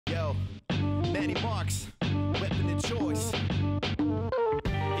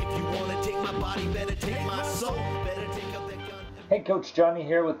Hey, Coach Johnny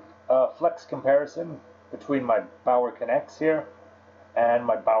here with a flex comparison between my BAUER Konnects here and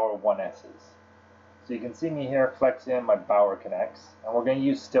my BAUER 1Ss. So you can see me here flexing my BAUER Konnects, and we're going to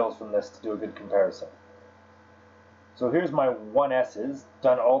use stills from this to do a good comparison. So here's my 1Ss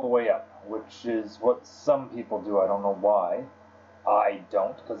done all the way up, which is what some people do. I don't know why. I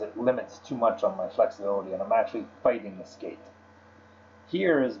don't, because it limits too much on my flexibility, and I'm actually fighting the skate.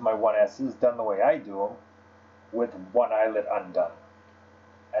 Here is my 1Ss done the way I do them, with one eyelet undone.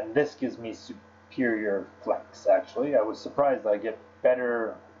 And this gives me superior flex, actually. I was surprised I get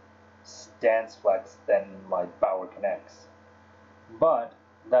better stance flex than my BAUER Konnects. But,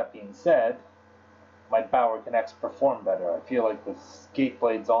 that being said, my BAUER Konnects perform better. I feel like the skate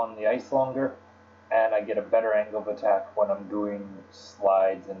blade's on the ice longer, and I get a better angle of attack when I'm doing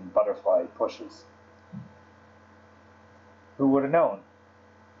slides and butterfly pushes. Who would have known?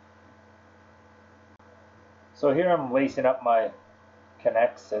 So here I'm lacing up my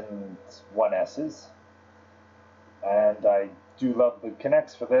Konnects and 1Ss, and I do love the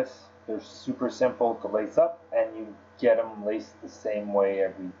Konnects for this. They're super simple to lace up, and you get them laced the same way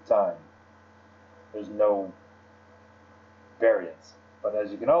every time. There's no variance, but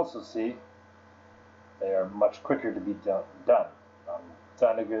as you can also see, they are much quicker to be done. I'm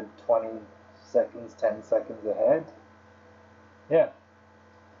done a good 20 seconds, 10 seconds ahead. Yeah,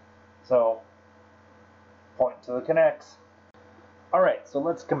 so point to the Konnects. Alright, so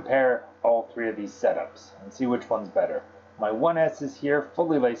let's compare all three of these setups and see which one's better. My 1S is here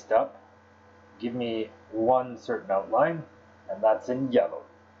fully laced up. Give me one certain outline, and that's in yellow.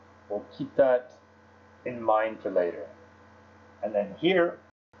 We'll keep that in mind for later. And then here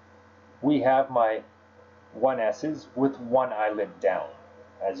we have my 1Ss with one eyelid down,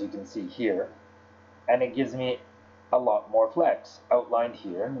 as you can see here, and it gives me a lot more flex, outlined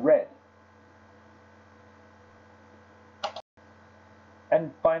here in red.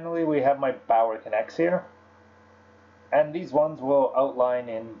 And finally we have my BAUER Konnects here, and these ones will outline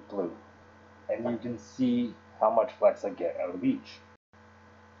in blue, and you can see how much flex I get out of each.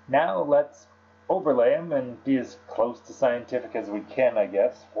 Now let's overlay them and be as close to scientific as we can, I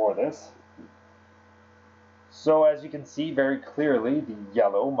guess, for this. So as you can see very clearly, the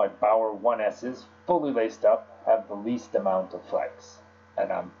yellow, my BAUER 1Ss, fully laced up, have the least amount of flex,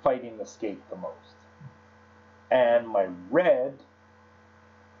 and I'm fighting the skate the most. And my red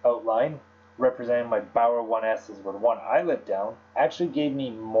outline, representing my BAUER 1Ss with one eyelet down, actually gave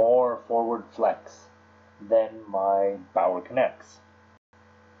me more forward flex than my BAUER Konnects.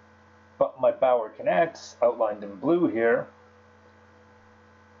 But my BAUER Konnects, outlined in blue here,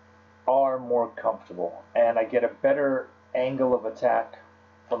 are more comfortable, and I get a better angle of attack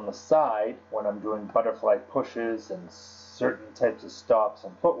from the side when I'm doing butterfly pushes and certain types of stops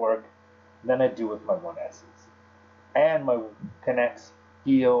and footwork than I do with my 1Ss. And my Konnects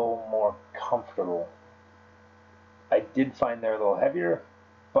feel more comfortable. I did find they're a little heavier,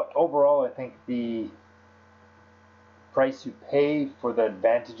 but overall I think the price you pay for the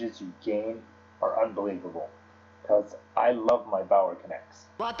advantages you gain are unbelievable, because I love my BAUER Konnects.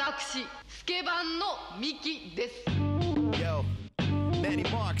 私、スケバンのミキです。